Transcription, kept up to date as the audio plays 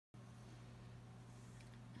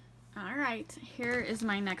Alright, here is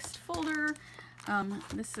my next folder.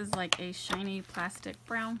 This is like a shiny plastic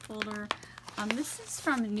brown folder. This is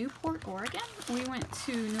from Newport, Oregon. We went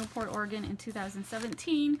to Newport, Oregon in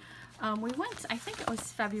 2017. We went, I think it was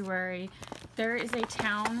February. There is a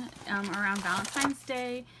town around Valentine's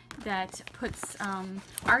Day that puts,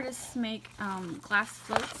 artists make glass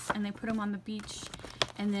floats and they put them on the beach,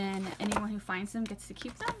 and then anyone who finds them gets to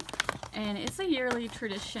keep them. And it's a yearly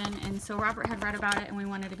tradition, and so Robert had read about it and we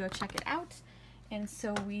wanted to go check it out. And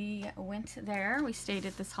so we went there. We stayed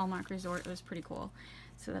at this Hallmark resort. It was pretty cool.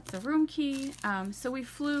 So that's the room key. So we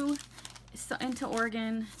flew into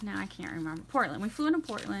Oregon. Now I can't remember. Portland. We flew into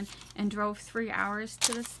Portland and drove 3 hours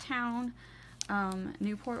to this town,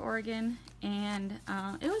 Newport, Oregon. And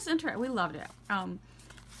it was interesting. We loved it.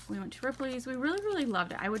 We went to Ripley's. We really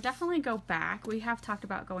loved it. I would definitely go back. We have talked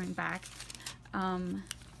about going back.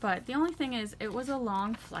 But the only thing is, it was a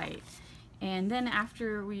long flight. And then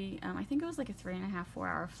after we, I think it was like a 3.5, 4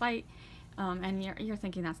 hour flight. And you're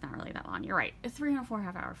thinking that's not really that long. You're right. A 3.5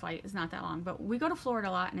 hour flight is not that long. But we go to Florida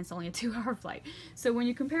a lot and it's only a 2 hour flight. So when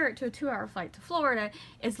you compare it to a 2 hour flight to Florida,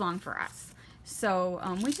 it's long for us. So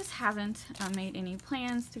we just haven't made any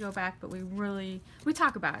plans to go back, but we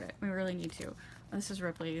talk about it. We really need to. This is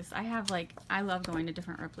Ripley's. I love going to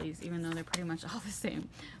different Ripley's, even though they're pretty much all the same.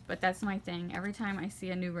 But that's my thing. Every time I see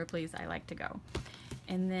a new Ripley's, I like to go.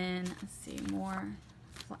 And then, let's see, more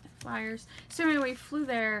flyers. So anyway, we flew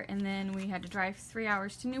there, and then we had to drive 3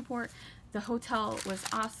 hours to Newport. The hotel was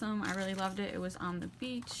awesome. I really loved it. It was on the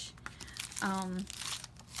beach.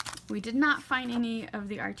 We did not find any of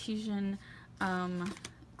the artesian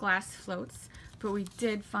glass floats, but we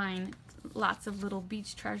did find lots of little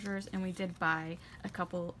beach treasures, and we did buy a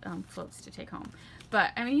couple floats to take home.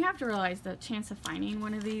 But I mean, you have to realize the chance of finding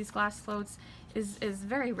one of these glass floats is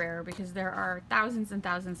very rare, because there are thousands and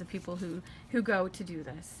thousands of people who go to do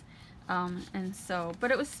this. And so,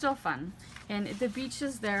 but it was still fun. And the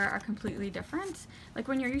beaches there are completely different. Like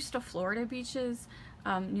when you're used to Florida beaches,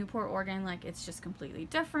 Newport, Oregon, like it's just completely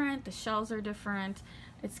different. The shells are different.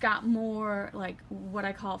 It's got more like what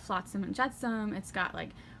I call flotsam and jetsam. It's got like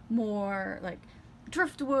more like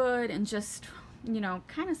driftwood and just, you know,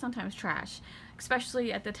 kind of sometimes trash,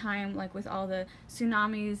 especially at the time, like with all the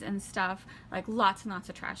tsunamis and stuff, like lots and lots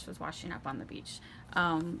of trash was washing up on the beach.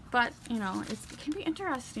 But you know, it can be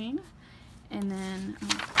interesting. And then,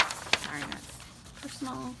 sorry, that's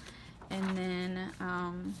personal. And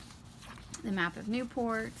then the map of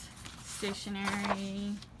Newport,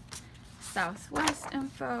 stationery, Southwest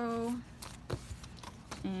info,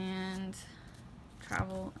 and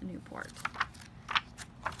travel Newport.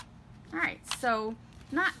 Alright, so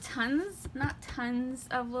not tons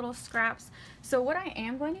of little scraps. So what I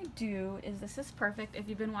am going to do is, this is perfect. If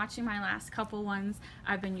you've been watching my last couple ones,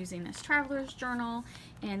 I've been using this traveler's journal,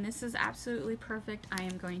 and this is absolutely perfect. I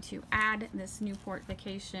am going to add this Newport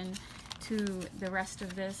vacation to the rest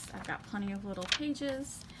of this. I've got plenty of little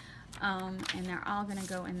pages. And they're all going to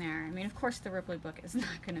go in there. I mean, of course, the Ripley book is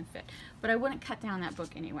not going to fit, but I wouldn't cut down that book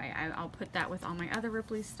anyway. I'll put that with all my other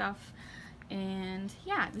Ripley stuff. And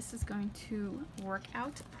yeah, this is going to work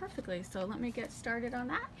out perfectly. So let me get started on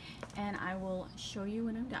that, and I will show you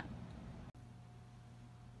when I'm done.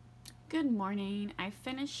 Good morning. I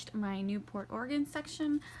finished my Newport, Oregon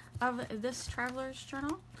section of this traveler's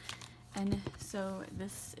journal. And so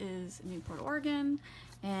this is Newport, Oregon.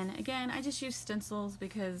 And again, I just use stencils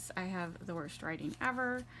because I have the worst writing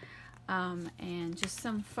ever. And just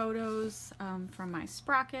some photos from my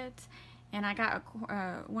sprocket. And I got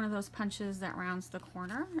one of those punches that rounds the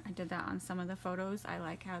corner. I did that on some of the photos. I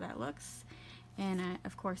like how that looks. And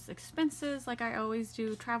of course, expenses, like I always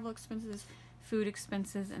do, travel expenses, food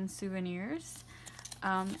expenses, and souvenirs.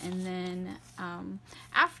 And then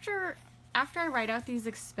after I write out these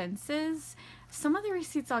expenses, some of the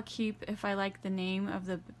receipts I'll keep if I like the name of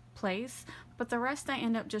the place, but the rest I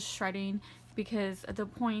end up just shredding, because the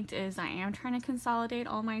point is I am trying to consolidate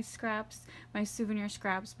all my scraps, my souvenir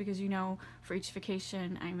scraps, because you know, for each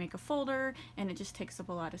vacation I make a folder and it just takes up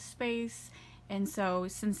a lot of space. And so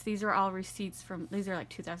since these are all receipts from, these are like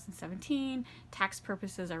 2017, tax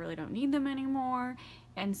purposes, I really don't need them anymore.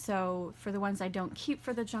 And so for the ones I don't keep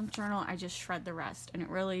for the junk journal, I just shred the rest, and it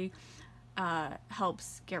really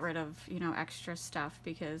helps get rid of, you know, extra stuff,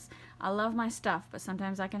 because I love my stuff, but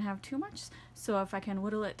sometimes I can have too much. So if I can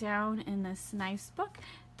whittle it down in this nice book,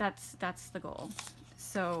 that's the goal.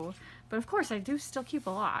 So, but of course I do still keep a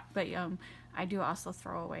lot, but I do also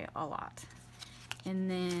throw away a lot. And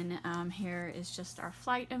then here is just our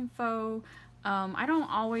flight info, I don't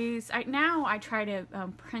always, now I try to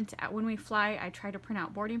print out, when we fly, I try to print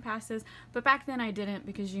out boarding passes, but back then I didn't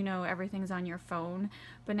because you know everything's on your phone.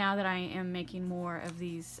 But now that I am making more of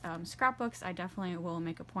these scrapbooks, I definitely will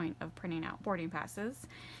make a point of printing out boarding passes.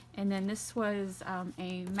 And then this was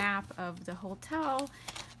a map of the hotel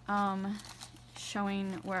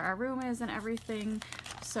showing where our room is and everything.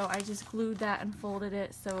 So I just glued that and folded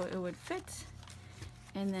it so it would fit.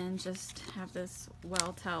 And then just have this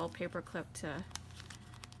well-tell paper clip to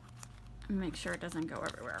make sure it doesn't go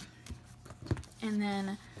everywhere. And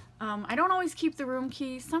then I don't always keep the room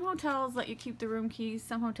keys. Some hotels let you keep the room keys.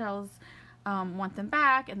 Some hotels want them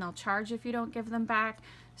back, and they'll charge if you don't give them back.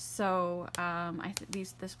 So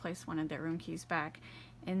this place wanted their room keys back.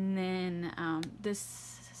 And then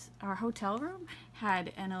our hotel room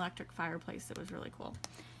had an electric fireplace that was really cool.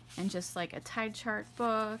 And just like a tide chart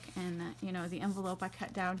book, and you know, the envelope I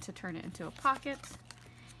cut down to turn it into a pocket.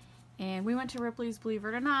 And we went to Ripley's, believe it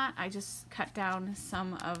or not. I just cut down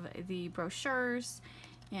some of the brochures,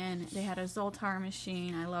 and they had a Zoltar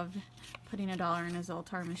machine. I loved putting $1 in a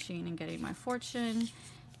Zoltar machine and getting my fortune.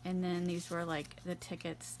 And then these were like the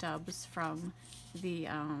ticket stubs from the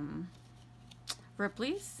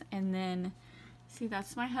Ripley's. And then, see,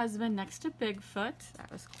 that's my husband next to Bigfoot.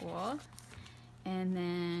 That was cool. And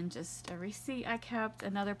then just a receipt I kept,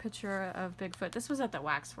 another picture of Bigfoot. This was at the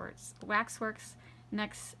Waxworks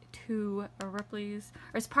next to a Ripley's,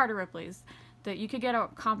 or it's part of Ripley's. That you could get a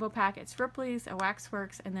combo pack. It's Ripley's, a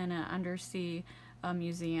Waxworks, and then an undersea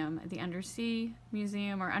museum. The undersea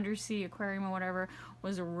museum or undersea aquarium or whatever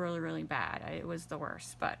was really, really bad. It was the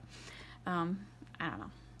worst, but I don't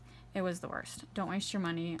know. It was the worst. Don't waste your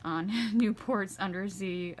money on Newport's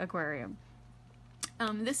undersea aquarium.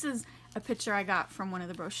 This is a picture I got from one of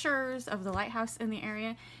the brochures of the lighthouse in the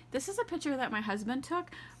area. This is a picture that my husband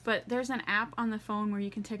took, but there's an app on the phone where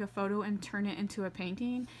you can take a photo and turn it into a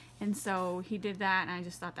painting. And so he did that, and I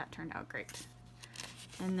just thought that turned out great.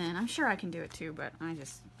 And then I'm sure I can do it too, but I'm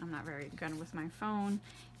not very good with my phone.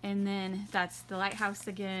 And then that's the lighthouse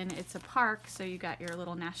again. It's a park, so you got your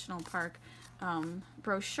little national park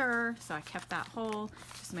brochure. So I kept that whole,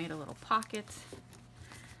 just made a little pocket.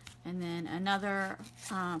 And then another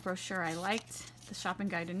brochure I liked, the shopping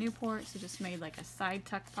guide to Newport, so just made like a side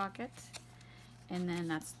tuck pocket. And then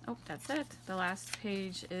that's it. The last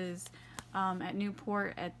page is at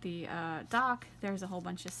Newport at the dock. There's a whole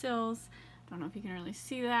bunch of sills. Don't know if you can really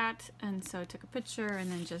see that. And so I took a picture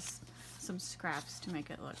and then just some scraps to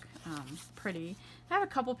make it look pretty. I have a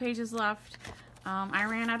couple pages left. I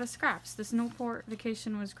ran out of scraps. This Newport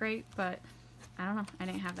vacation was great, but I don't know, I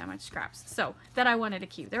didn't have that much scraps. So that I wanted to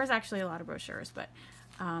keep. There was actually a lot of brochures, but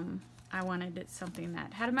I wanted something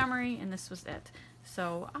that had a memory, and this was it.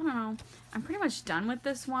 So I don't know, I'm pretty much done with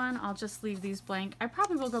this one. I'll just leave these blank. I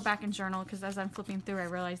probably will go back and journal, because as I'm flipping through I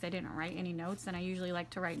realized I didn't write any notes, and I usually like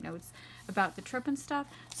to write notes about the trip and stuff.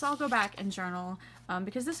 So I'll go back and journal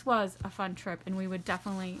because this was a fun trip, and we would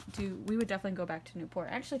definitely go back to Newport.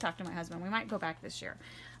 I actually talked to my husband. We might go back this year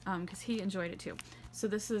because he enjoyed it too. So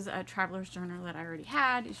this is a traveler's journal that I already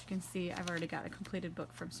had. As you can see, I've already got a completed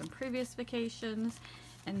book from some previous vacations.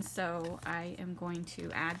 And so I am going to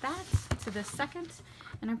add that to this second,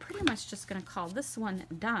 and I'm pretty much just going to call this one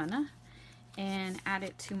done and add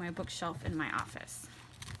it to my bookshelf in my office.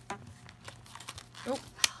 Oh,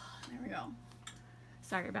 there we go.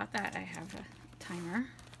 Sorry about that. I have a timer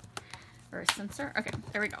or a sensor. Okay,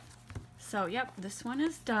 there we go. So yep, this one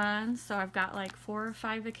is done. So I've got like 4 or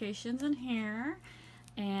 5 vacations in here.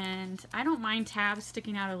 And I don't mind tabs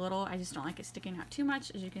sticking out a little. I just don't like it sticking out too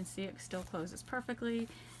much. As you can see, it still closes perfectly.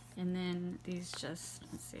 And then these just,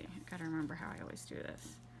 let's see, I gotta remember how I always do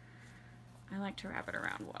this. I like to wrap it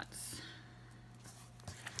around once.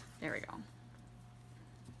 There we go.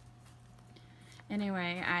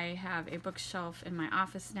 Anyway, I have a bookshelf in my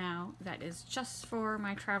office now that is just for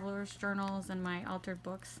my traveler's journals and my altered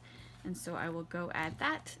books. And so I will go add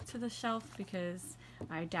that to the shelf because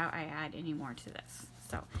I doubt I add any more to this.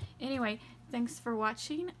 So anyway, thanks for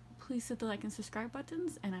watching. Please hit the like and subscribe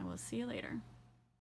buttons, and I will see you later.